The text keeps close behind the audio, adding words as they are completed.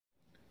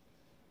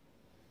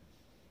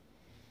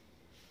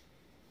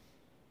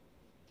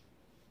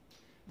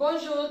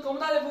Bonjour,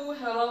 comment allez-vous?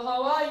 Hello,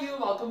 how are you?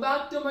 Welcome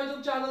back to my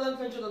YouTube channel and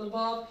French with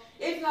Anubhav.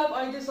 If you have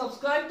already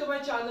subscribed to my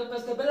channel,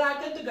 press the bell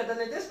icon to get the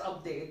latest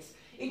updates.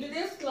 In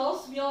today's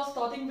class, we are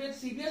starting with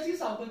CBSE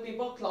Sample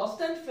Paper Class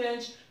 10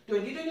 French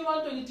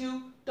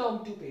 2021-22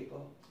 Term 2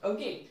 paper.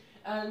 Okay,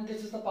 and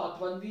this is the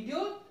part 1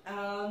 video,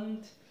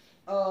 and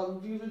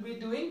we will be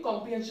doing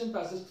Comprehension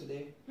Passage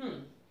today.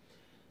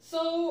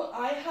 So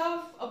I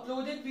have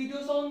uploaded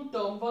videos on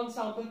Term 1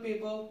 sample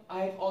paper.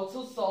 I have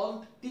also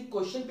solved the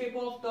question paper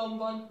of Term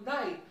 1.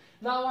 Right.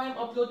 Now I am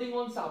uploading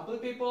on sample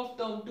paper of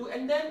Term 2,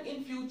 and then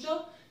in future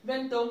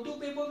when Term 2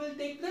 paper will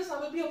take place, I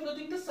will be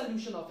uploading the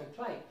solution of it.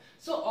 Right.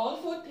 So all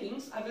 4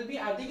 things I will be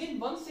adding in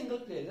one single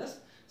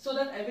playlist so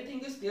that everything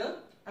is there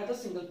at a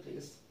single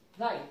place.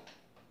 Right.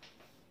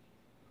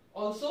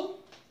 Also,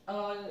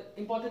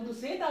 important to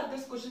say that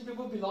this question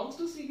paper belongs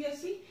to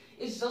CBSE.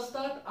 It's just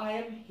that I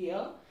am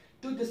here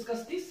to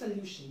discuss the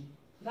solution,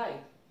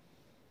 right?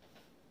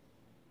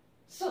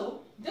 So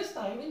this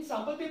time in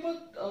sample paper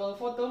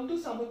for Term 2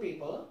 sample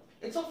paper,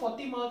 it's of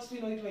 40 marks. We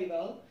know it very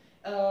well.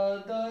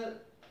 The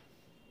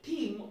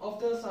theme of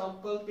the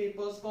sample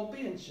paper's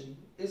comprehension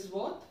is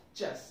what?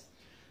 Chess.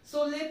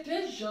 So les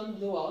très jeunes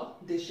rois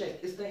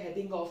d'échecs is the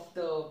heading of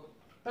the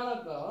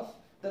paragraph,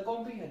 the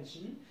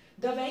comprehension.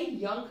 The very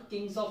young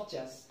kings of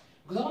chess.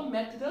 Grand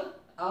maître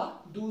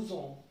à 12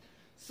 ans.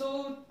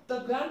 So the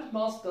grand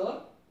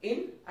master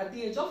at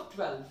the age of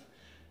 12.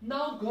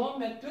 Now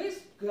Grand Maître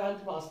is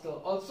Grandmaster.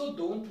 Also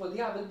don't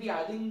worry, I will be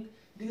adding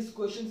these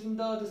questions in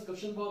the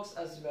description box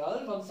as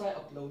well once I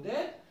upload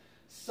it.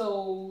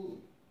 So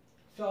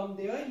from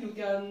there you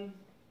can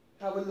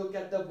have a look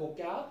at the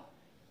vocab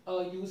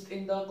used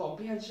in the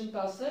comprehension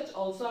passage.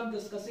 Also I'm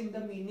discussing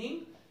the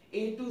meaning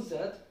A to Z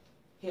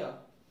here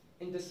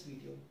in this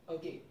video.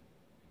 Okay.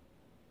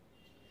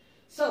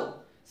 So,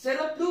 c'est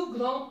le plus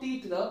grand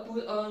titre pour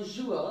un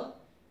joueur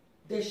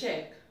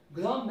d'échecs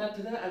Grand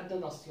Maître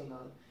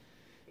International.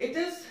 It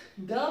is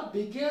the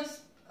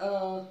biggest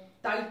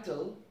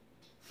title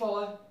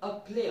for a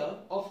player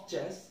of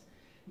chess,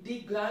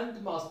 the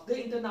Grandmaster,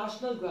 the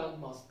International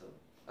Grandmaster.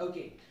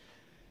 Okay.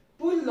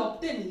 Pour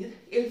l'obtenir,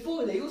 il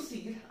faut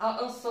réussir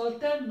à un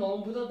certain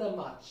nombre de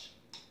matchs.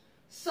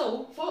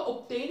 So, for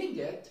obtaining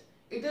it,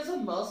 it is a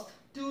must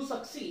to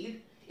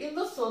succeed in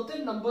a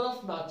certain number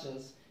of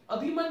matches.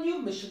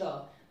 Abhimanyu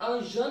Mishra, un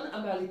jeune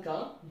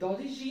américain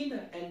d'origine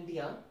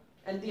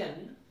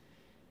indienne,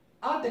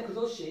 a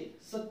décroché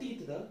ce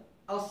titre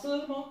à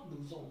seulement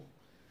 12 ans.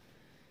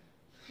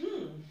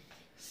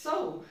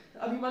 So,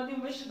 Abhimanyu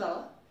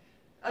Mishra,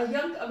 a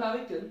young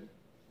American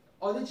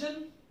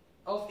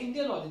of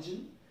Indian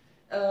origin,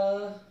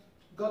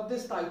 got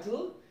this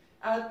title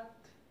at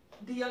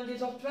the young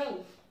age of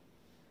 12.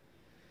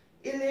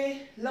 Il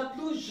est le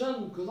plus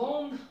jeune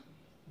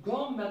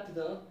grand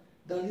maître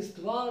de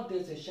l'histoire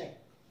des échecs.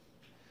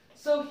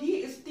 So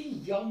he is the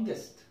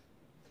youngest,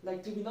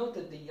 like to be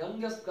noted, the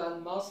youngest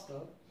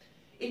grandmaster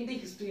in the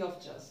history of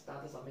chess.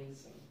 That is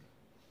amazing.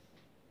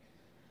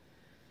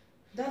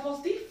 That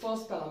was the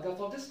first paragraph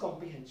of this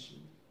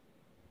comprehension.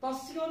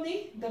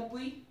 Passionné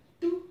depuis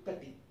tout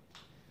petit.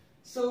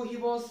 So he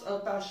was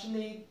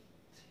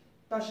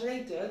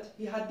passionated,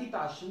 he had the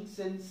passion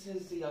since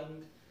his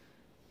young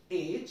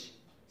age.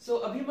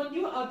 So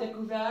Abhimanyu a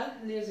découvert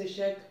les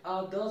échecs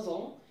à 2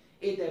 ans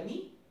et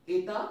demi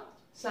et à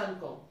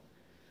 5 ans.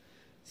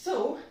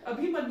 So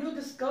Abhimanyu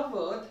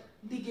discovered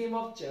the game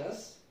of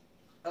chess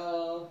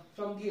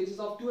from the ages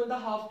of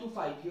 2.5 to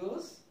 5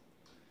 years.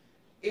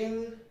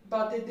 Il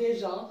battait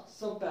déjà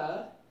son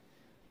père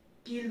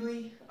qui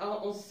lui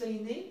a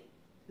enseigné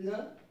le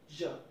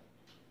jeu.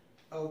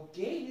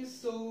 Okay,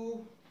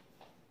 so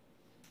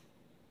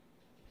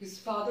his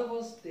father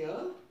was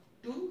there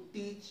to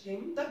teach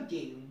him the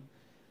game.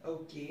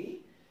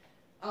 Okay.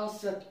 À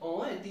 7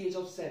 ans, at the age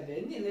of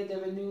 7, il est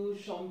devenu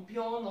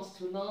champion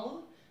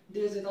national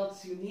des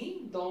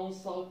États-Unis dans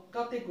sa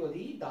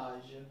catégorie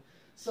d'âge.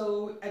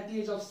 So, at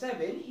the age of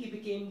 7, he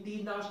became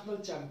the national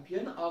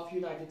champion of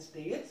United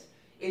States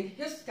in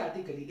his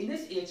category, in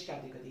his age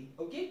category.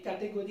 Okay,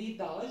 catégorie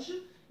d'âge,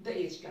 the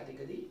age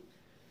category.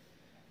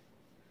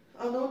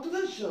 Un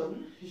autre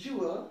jeune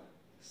joueur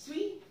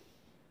suit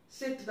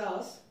ses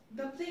traces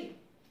de play.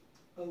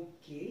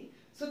 Okay,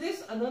 so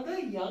there's another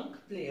young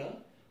player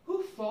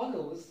who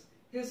follows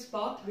his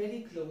path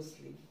very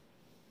closely.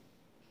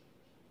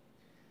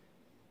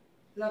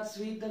 Let's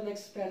read the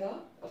next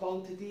para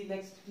about the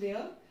next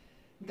player.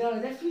 The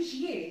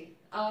réfugié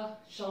a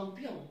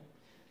champion,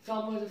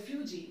 from a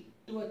refugee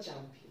to a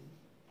champion.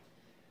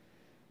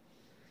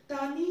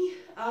 Tani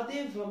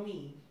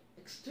Adevami,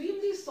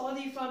 extremely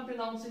sorry if I'm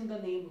pronouncing the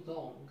name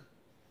wrong.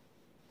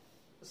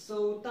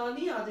 So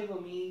Tani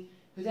Adevami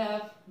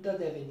rêve de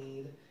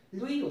devenir,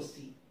 lui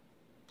aussi,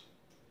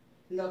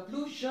 le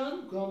plus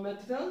jeune grand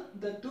maître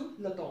de tout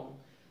le temps.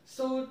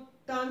 So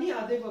Tani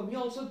Adevami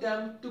also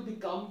dreamt to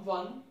become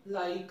one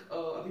like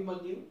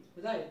Abhimanyu,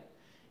 right?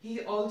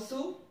 He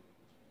also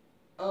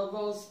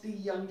was the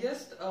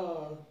youngest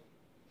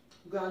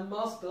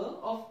grandmaster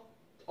of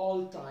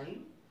all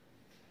time.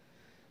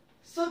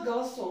 Ce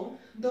garçon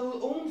de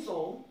 11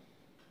 ans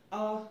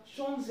a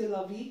changé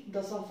la vie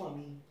de sa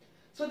famille.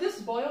 So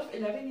this boy of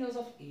 11 years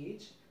of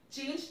age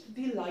changed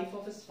the life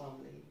of his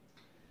family.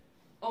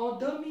 En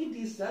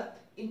 2017,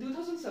 in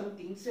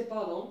 2017, ses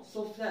parents,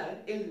 son frère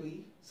et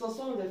lui se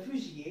sont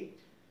réfugiés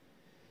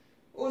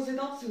aux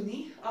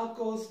États-Unis à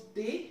cause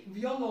des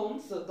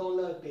violences dans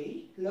leur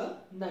pays, le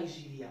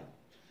Nigeria.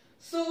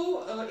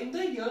 So, in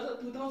the year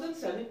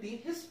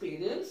 2017, his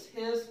parents,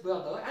 his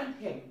brother and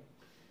him,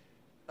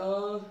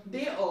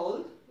 they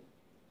all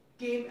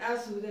came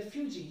as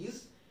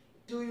refugees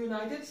to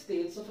United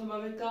States of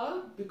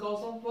America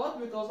because of what?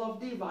 Because of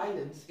the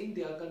violence in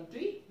their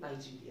country,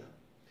 Nigeria.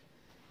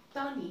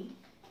 Tani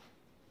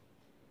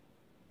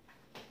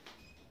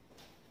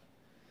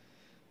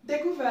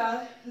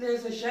découvert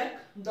les échecs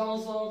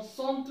dans un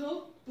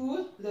centre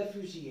pour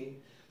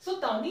réfugiés. So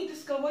Tani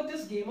discovered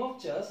this game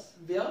of chess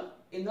where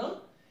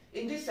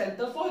in the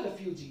center for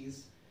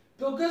refugees.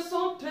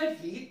 Progressant très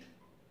vite,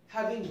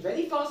 having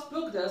very fast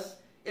progress,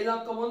 il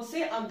a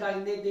commencé à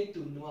gagner des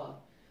tournois.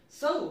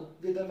 So,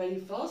 with a very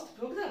fast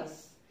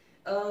progress,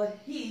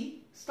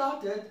 he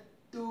started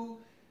to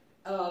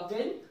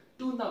win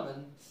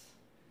tournaments.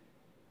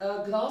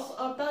 Grâce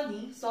à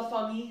Tani, sa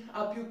famille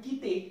a pu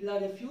quitter le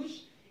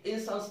refuge et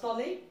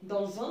s'installer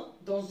dans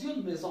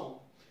une maison.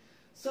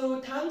 So,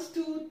 thanks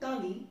to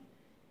Tani,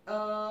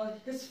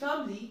 his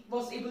family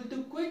was able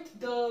to quit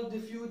the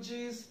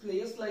refugees'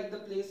 place, like the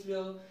place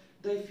where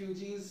the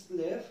refugees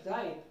live,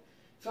 right?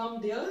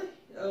 From there,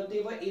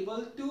 they were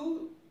able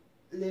to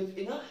live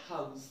in a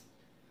house.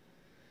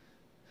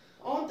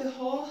 En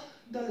dehors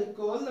de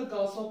l'école, le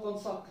garçon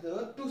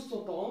consacre tout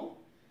son temps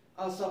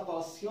à sa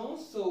passion,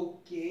 so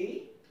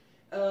okay.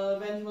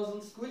 When he was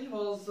in school, he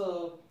was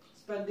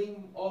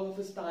spending all of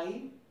his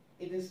time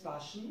in his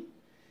passion.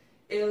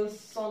 Il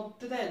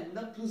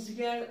s'entraîne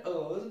plusieurs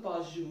heures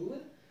par jour,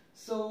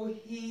 so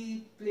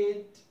he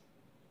played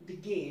the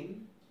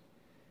game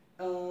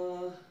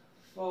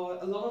for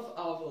a lot of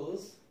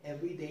hours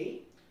every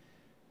day.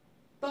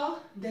 Pas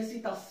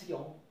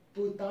d'hésitation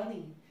pour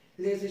Tani.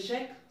 Les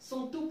échecs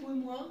sont tout pour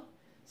moi,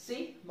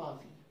 c'est ma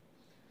vie.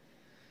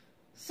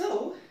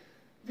 So,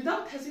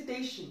 without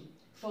hesitation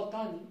for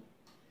Tani,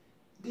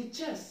 the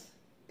chess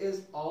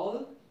is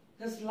all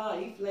his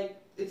life, like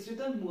it's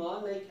written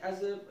moi, like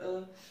as a,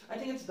 I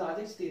think it's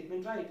direct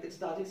statement, right? It's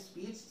direct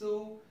speech.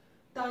 So,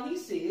 Tani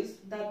says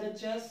that the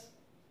chess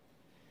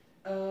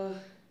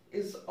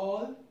is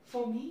all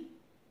for me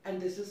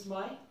and this is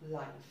my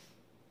life.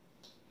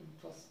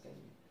 Interesting.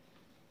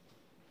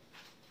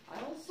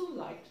 I also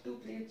liked to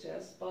play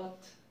chess, but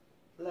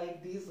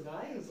like these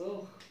guys,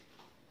 oh,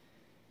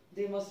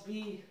 they must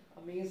be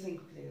amazing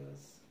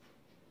players.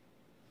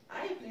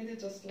 I played it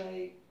just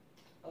like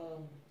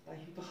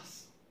time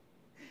pass,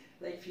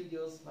 like few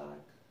years back.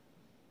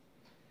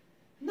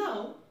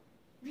 Now,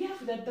 we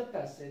have read the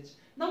passage.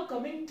 Now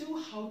coming to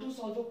how to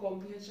solve a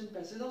comprehension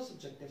passage of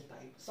subjective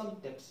type, some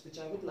tips which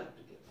I would like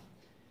to give.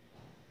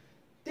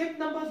 Tip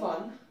number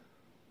 1,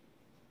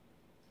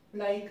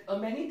 like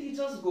many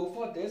teachers go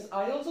for this,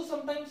 I also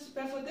sometimes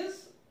prefer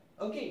this,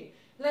 okay.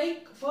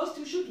 Like first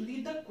you should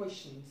read the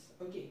questions,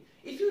 okay.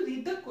 If you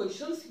read the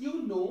questions,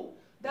 you know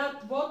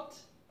that what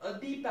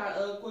the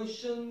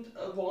question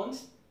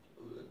wants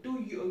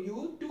to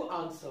you to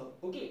answer,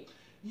 okay.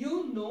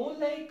 You know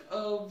like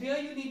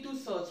where you need to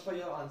search for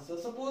your answer.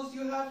 Suppose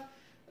you have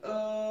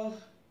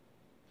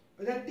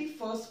read the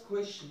first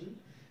question,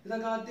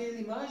 regardez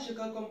l'image,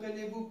 que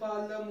comprenez-vous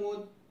par le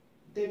mot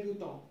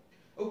débutant.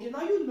 Okay,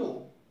 now you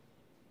know.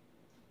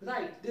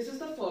 Right, this is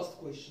the first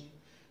question.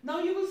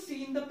 Now you will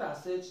see in the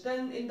passage,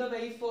 then in the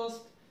very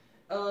first,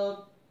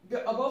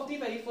 above the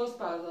very first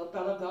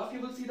paragraph, you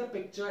will see the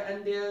picture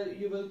and there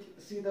you will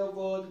see the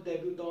word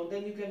débutant,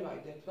 then you can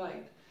write it,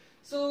 right?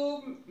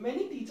 So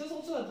many teachers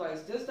also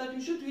advise this, that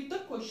you should read the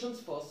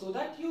questions first so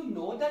that you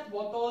know that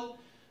what all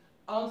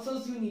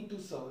answers you need to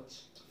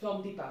search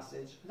from the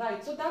passage,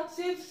 right? So that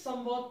saves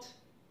somewhat,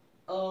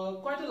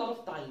 quite a lot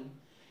of time.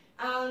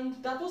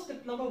 And that was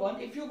tip number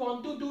 1. If you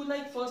want to do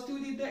like first you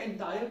read the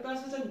entire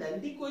passage and then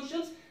the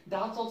questions,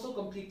 that's also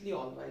completely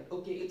alright.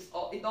 Okay,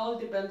 it all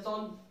depends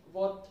on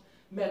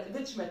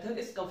which method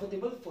is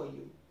comfortable for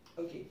you.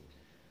 Okay.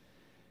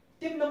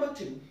 Tip number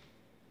 2.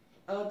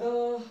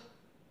 The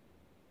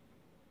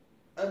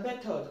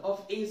method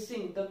of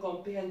acing the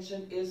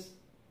comprehension is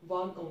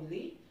one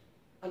only: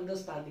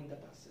 understanding the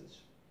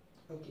passage.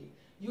 Okay,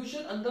 you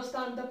should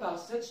understand the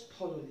passage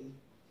thoroughly.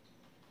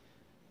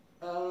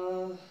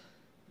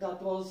 That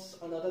was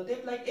another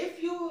tip. Like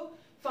if you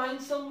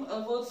find some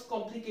words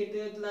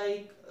complicated,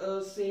 like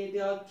say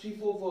there are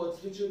 3-4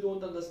 words which you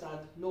don't understand,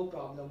 no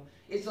problem.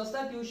 It's just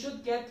that you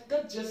should get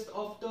the gist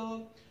of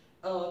the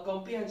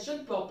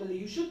comprehension properly.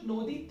 You should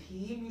know the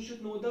theme, you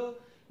should know the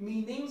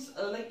meanings,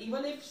 like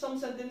even if some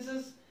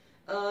sentences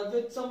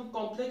with some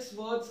complex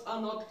words are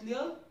not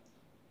clear,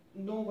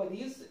 no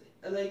worries.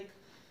 Like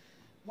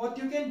what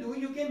you can do,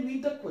 you can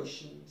read the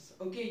questions.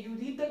 Okay, you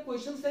read the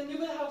questions, then you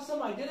will have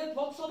some idea that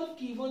what sort of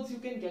keywords you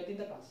can get in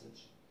the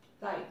passage,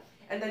 right?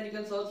 and then you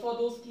can search for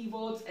those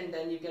keywords and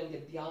then you can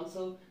get the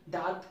answer.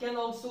 That can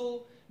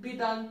also be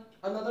done.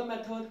 Another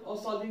method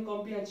of solving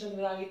comprehension,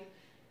 right?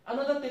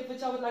 Another tip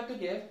which I would like to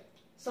give,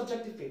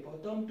 subjective paper.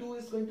 Term 2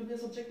 is going to be a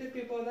subjective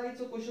paper, right?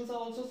 So questions are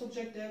also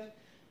subjective.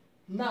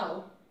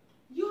 Now,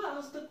 you are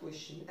asked the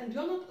question and you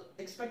are not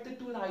expected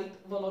to write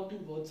 1 or 2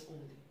 words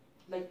only,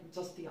 like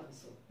just the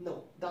answer.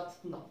 No,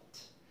 that's not.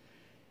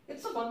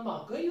 It's a 1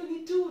 marker. You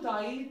need to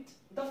write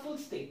the full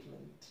statement.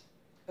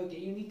 Okay,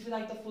 you need to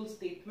write the full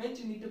statement,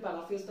 you need to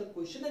paraphrase the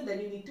question and then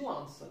you need to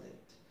answer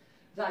it.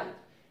 Right,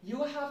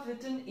 you have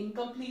written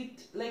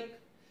incomplete, like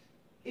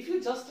if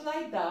you just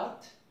write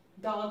that,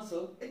 the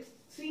answer, it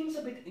seems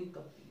a bit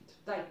incomplete.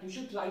 Right, you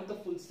should write the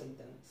full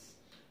sentence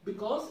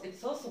because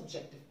it's a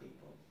subjective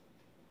paper.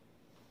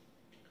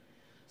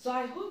 So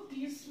I hope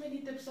these many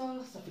tips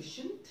are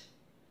sufficient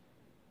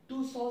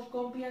to solve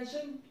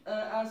comprehension,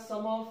 as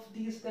some of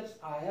these tips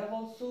I have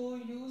also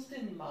used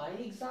in my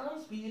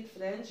exams, be it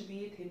French,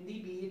 be it Hindi,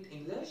 be it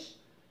English.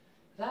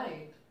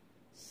 Right.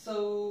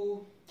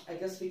 So I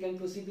guess we can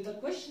proceed with the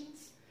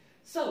questions.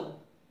 So,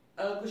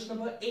 question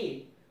number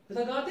A.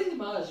 Regardez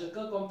l'image,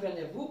 que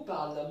comprenez-vous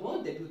par le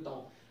mot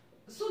débutant?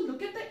 So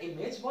look at the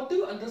image. What do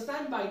you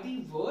understand by the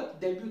word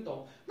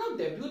débutant? Now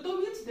débutant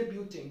means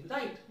debuting,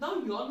 right? Now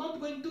you are not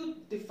going to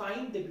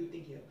define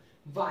debuting here.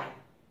 Why?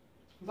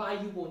 Why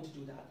you won't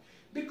do that?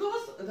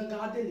 Because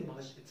regardez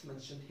l'image, it's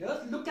mentioned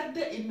here. Look at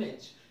the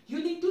image.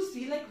 You need to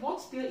see like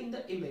what's there in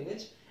the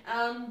image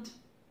and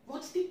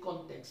what's the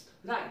context,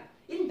 right?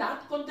 In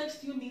that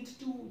context, you need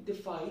to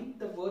define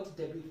the word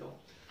débutant.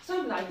 So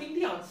I'm writing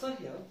the answer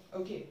here.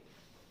 Okay.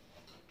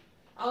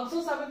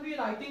 Answers I will be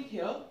writing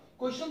here.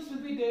 Questions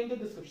will be there in the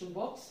description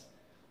box.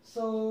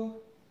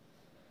 So,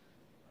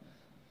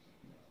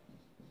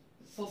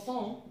 ce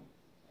sont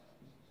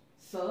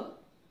ceux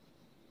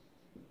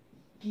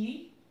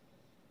qui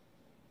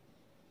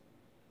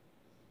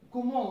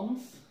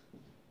commencent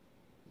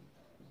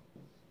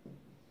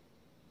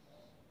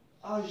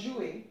à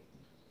jouer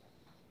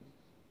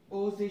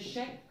aux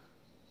échecs.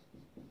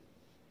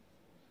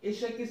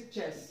 Échec is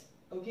chess.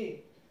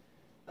 Okay.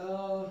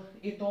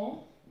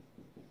 Étant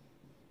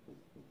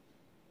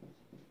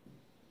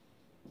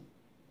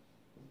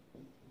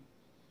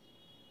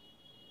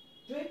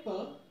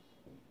paper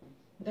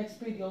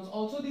d'experience.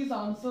 Also, these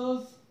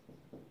answers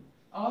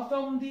are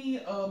from the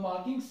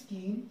marking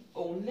scheme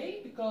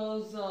only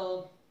because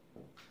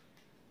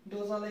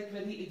those are like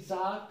very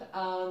exact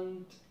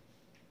and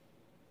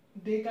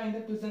they kind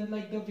of present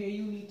like the way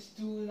you need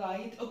to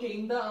write. Okay,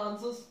 in the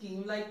answer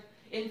scheme, like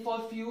in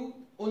for few,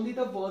 only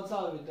the words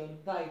are written,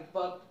 right?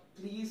 But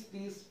please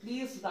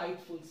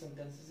write full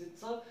sentences.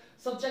 It's a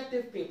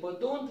subjective paper.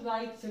 Don't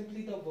write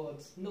simply the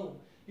words. No,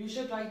 you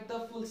should write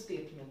the full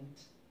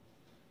statement.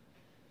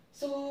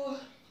 So,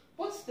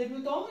 what's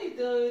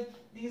débutant?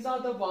 These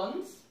are the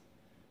ones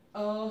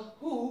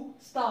who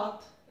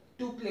start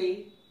to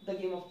play the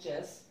game of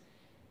chess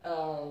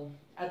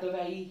at a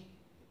very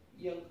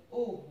young.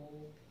 Oh,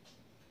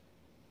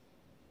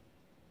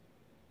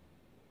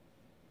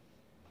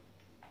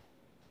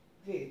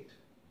 wait.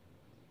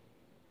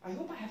 I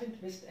hope I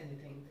haven't missed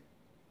anything.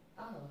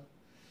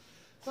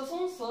 Ce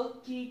sont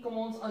ceux qui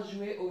commencent à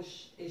jouer aux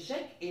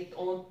échecs et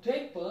ont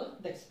très peu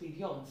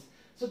d'expérience.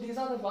 So these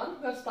are the ones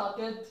who have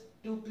started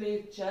to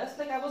play chess.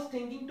 Like I was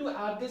thinking to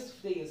add this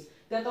phrase,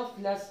 that of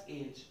less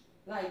age,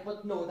 right?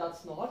 But no,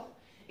 that's not.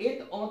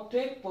 Et ont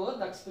très peu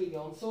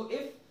d'expérience. So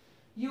if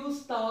you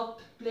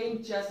start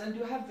playing chess and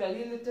you have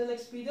very little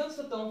experience,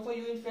 the term for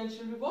you in French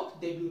will be what?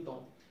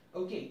 Débutant.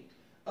 Okay.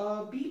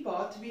 B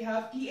part, we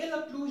have qui est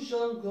le plus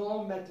jeune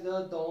grand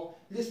maître dans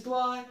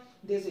l'histoire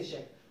des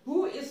échecs?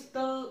 Who is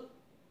the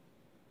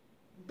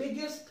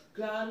biggest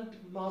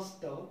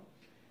grandmaster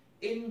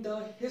in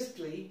the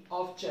history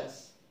of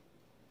chess?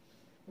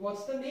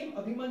 What's the name?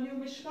 Abhimanyu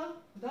Mishra,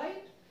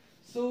 right?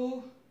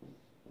 So,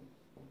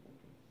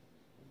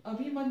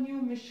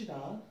 Abhimanyu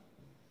Mishra,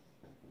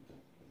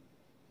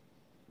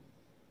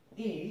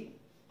 A,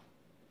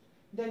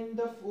 then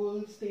the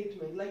full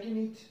statement, like you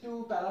need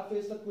to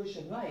paraphrase the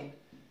question, right?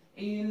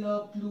 Et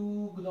le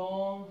plus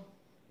grand,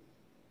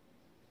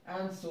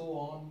 and so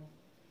on.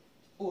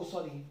 Oh,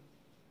 sorry,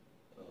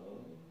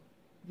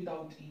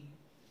 without E.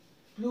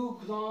 Plus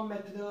grand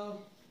maître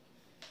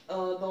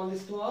dans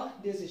l'histoire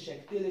des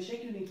échecs. Des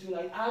échecs you need to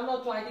write. I'm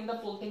not writing the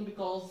full thing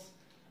because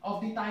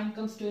of the time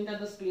constraint and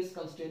the space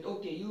constraint.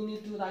 Okay, you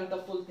need to write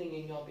the full thing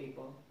in your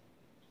paper.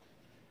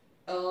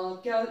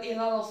 Quelle est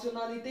la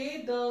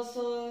nationalité de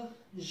ce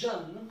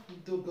jeune,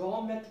 de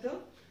grand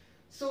maître?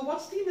 So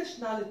what's the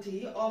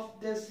nationality of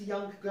this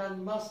young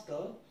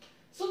grandmaster?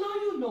 So now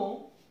you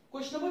know,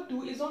 question number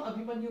 2 is on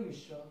Abhimanyu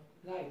Mishra,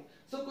 right?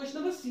 So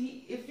question number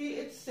C, if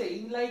it's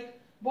saying like,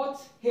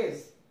 what's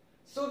his?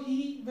 So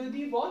he will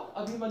be what?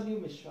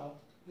 Abhimanyu Mishra,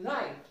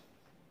 right?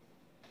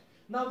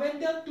 Now when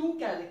there are 2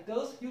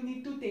 characters, you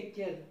need to take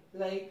care.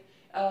 Like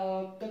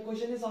the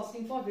question is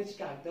asking for which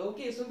character.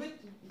 Okay, so with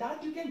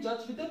that you can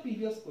judge with the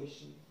previous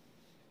question.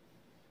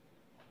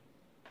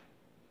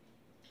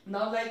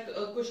 Now, like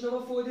question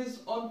number 4 is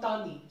on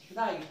Tani,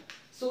 right?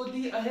 So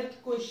the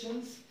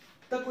questions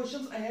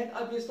ahead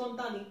are based on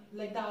Tani,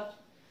 like that.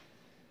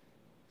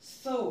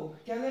 So,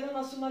 quelle est la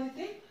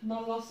nationalité?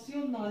 La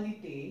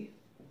nationalité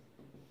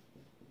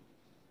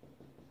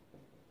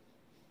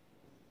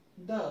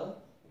de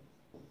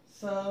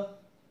ce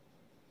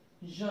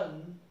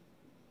jeune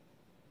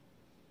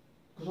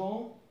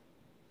grand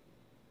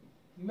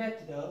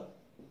maître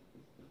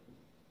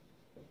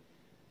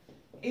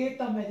est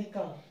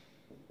américain.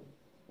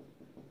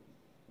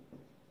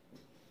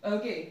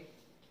 Okay,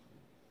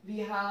 we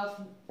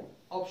have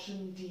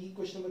option D,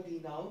 question number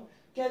D now.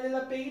 Quel est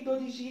le pays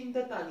d'origine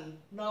de Tani?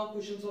 Now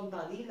questions on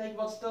Tani, like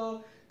what's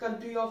the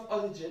country of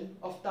origin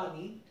of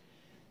Tani?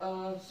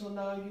 So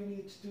now you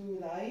need to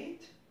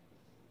write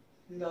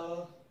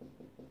le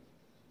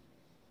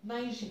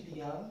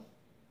Nigeria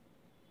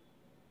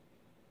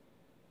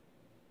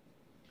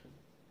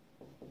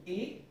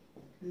et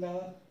le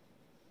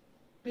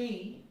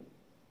pays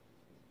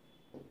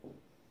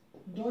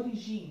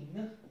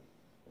d'origine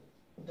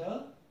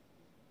de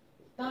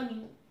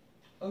Tani.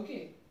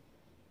 Okay.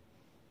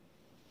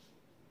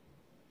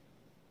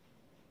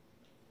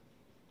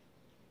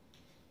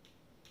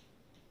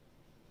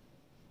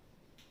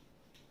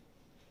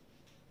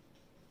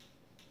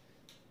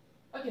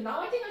 Okay,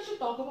 now I think I should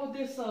talk about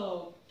this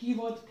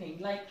keyword thing,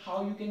 like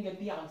how you can get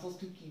the answers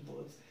to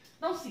keywords.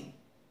 Now see.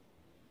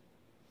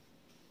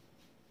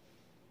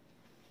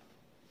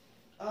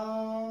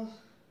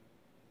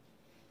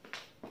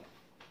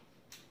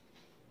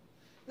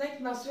 Like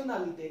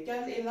nationalité,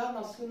 quelle est la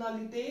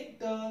nationalité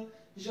de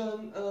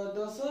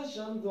ce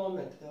jeune grand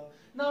maître?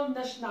 Now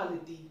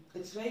nationality,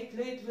 it's very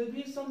clear, it will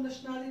be some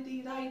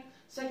nationality, right?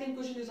 Second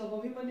question is of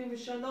Abhimanyu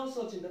Mishra. Now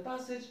search in the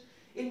passage.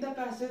 In the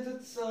passage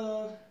it's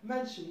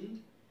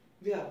mentioned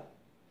where?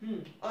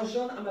 A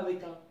jeune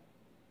américain.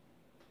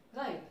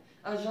 Right,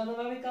 a jeune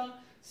américain.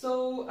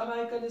 So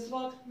American is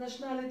what?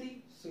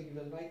 Nationality. So you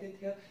will write it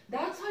here.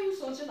 That's how you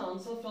search an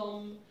answer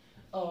from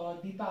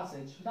the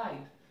passage,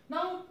 right?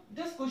 Now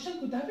this question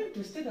could have been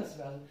twisted as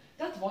well.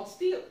 That what's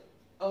the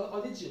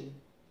origin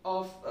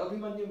of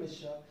Abhimanyu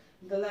Mishra?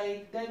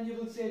 Then you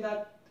will say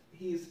that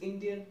he is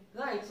Indian,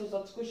 right? So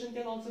such question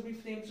can also be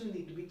framed. So you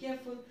need to be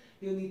careful.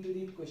 You need to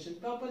read question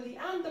properly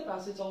and the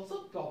passage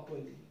also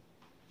properly.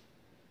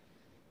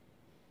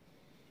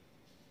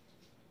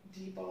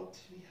 The part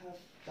we have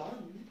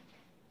done.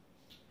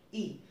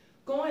 E.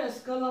 Quand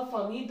est-ce que la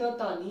famille de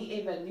Tani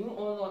est venue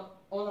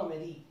en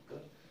Amérique?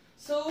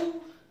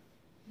 So,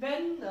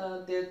 when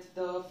did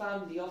the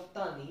family of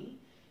Tani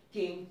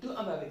came to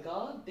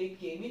America? They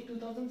came in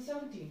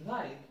 2017,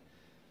 right?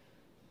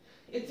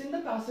 It's in the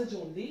passage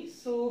only.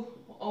 So,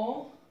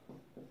 en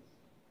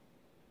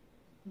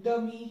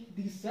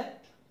 2017,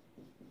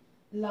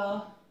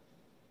 la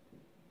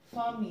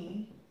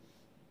famille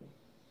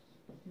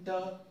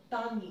de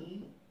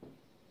Tani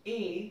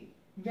est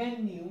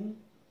venue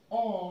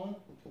en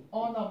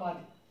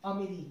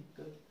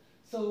Amérique.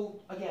 So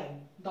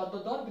again, dot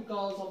dot dot,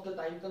 because of the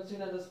time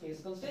constraint and the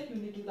space constraint, you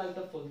need to write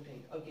the full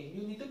thing. Okay,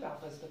 you need to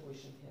preface the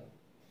question here.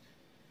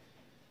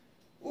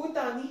 Où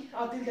Tani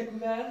a-t-il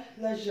découvert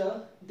le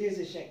jeu des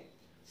échecs?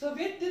 So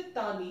where did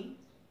Tani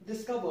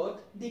discovered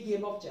the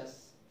game of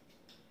chess?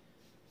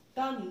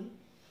 Tani.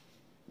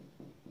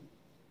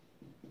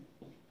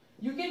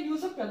 You can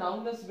use a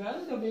pronoun as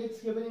well, the way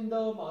it's given in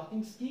the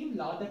marking scheme,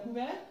 l'a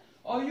découvert,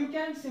 or you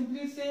can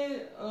simply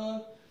say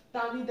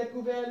Tani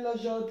découvert le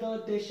jeu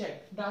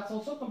d'échecs. That's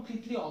also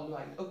completely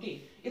alright.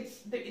 Okay,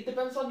 it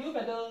depends on you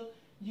whether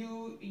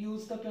you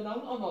use the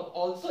pronoun or not.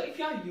 Also, if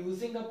you are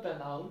using a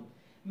pronoun,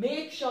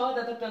 make sure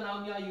that the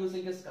pronoun you are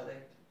using is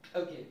correct.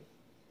 Okay.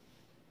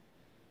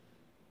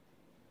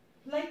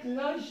 Like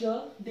le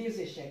jeu des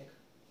échecs.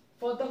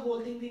 For the whole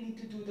thing, we need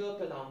to do the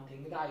pronoun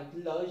thing, right?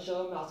 Le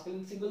jeu,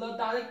 masculine singular,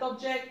 direct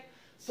object,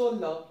 so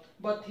le.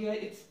 But here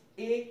it's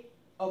a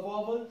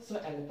vowel, so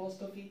L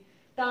apostrophe.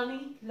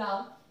 Tani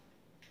l'a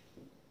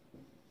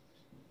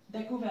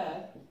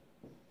découvert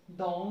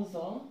dans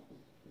un.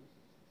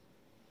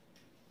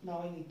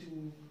 Now I need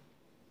to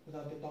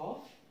rub it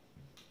off.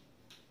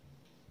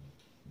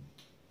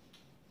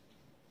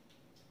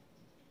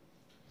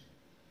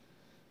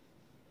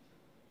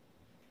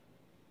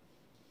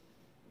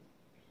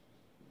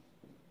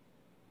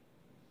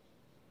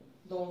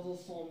 Dans un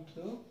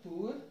centre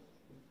pour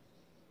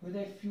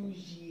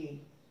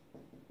réfugiés.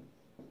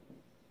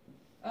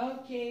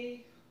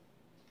 Okay,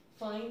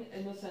 fine,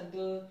 in a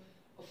center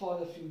for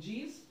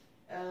refugees.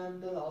 And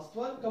the last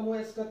one, comment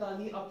est-ce que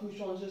Tani a pu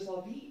changer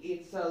sa vie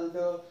et celle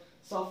de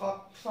sa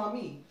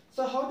famille?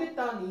 So how did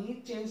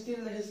Tani change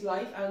his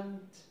life and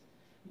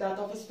that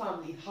of his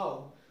family?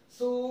 How?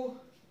 So,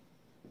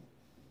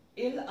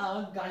 il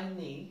a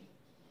gagné,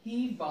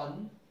 he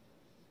won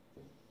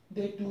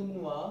des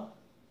tournois,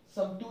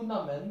 some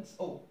tournaments.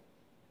 Oh,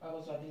 I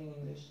was writing in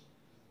English.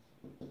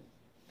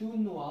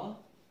 Tournoi,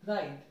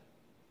 right.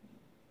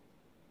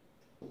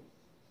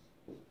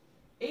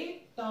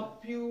 Et a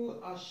pu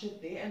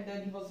acheter, and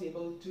then he was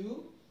able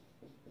to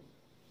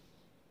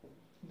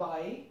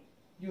buy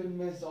une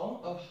maison,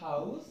 a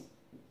house,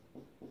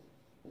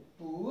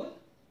 pour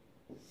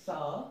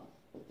sa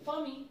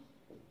famille.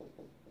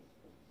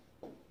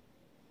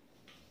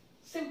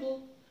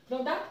 Simple.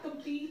 Now that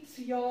completes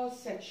your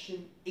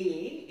section A.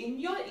 In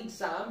your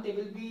exam, there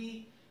will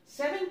be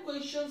 7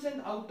 questions,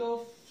 and out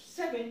of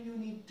 7 you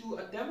need to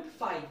attempt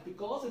 5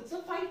 because it's a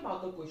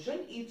 5-marker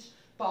question, each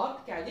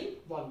part carrying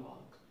 1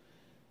 mark.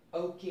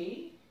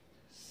 Okay,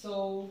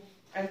 so,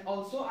 and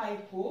also I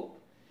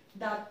hope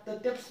that the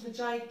tips which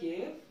I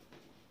gave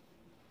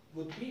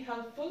would be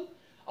helpful.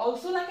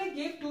 Also, like I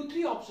gave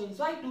 2-3 options,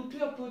 right?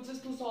 2-3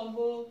 approaches to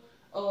solve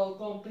a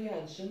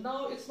comprehension.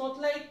 Now, it's not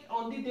like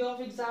on the day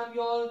of exam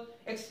you're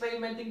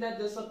experimenting that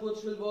this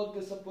approach will work,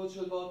 this approach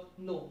will work.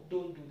 No,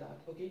 don't do that,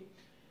 okay?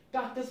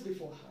 Practice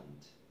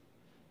beforehand.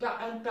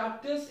 And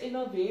practice in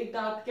a way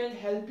that can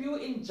help you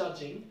in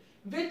judging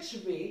which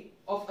way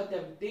of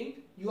attempting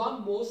you are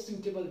most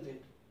suitable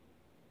with.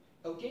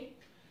 Okay?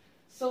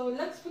 So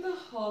let's put a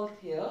halt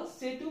here.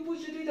 Say to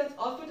Pujiti, that's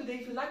all for today.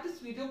 If you like this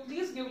video,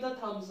 please give it a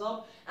thumbs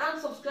up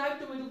and subscribe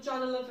to my YouTube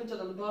channel of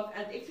Anubhav.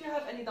 And if you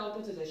have any doubt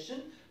or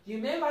suggestion, you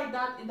may write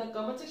that in the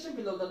comment section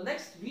below. The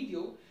next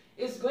video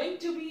is going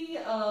to be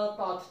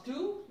part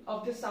 2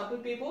 of this sample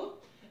paper,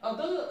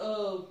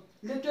 the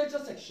literature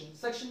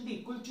section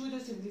D, culture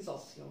et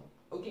civilisation.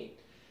 Okay,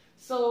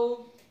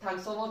 so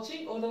thanks for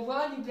watching. Au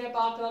revoir, n'oubliez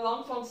pas que la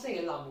langue française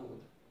est l'amour.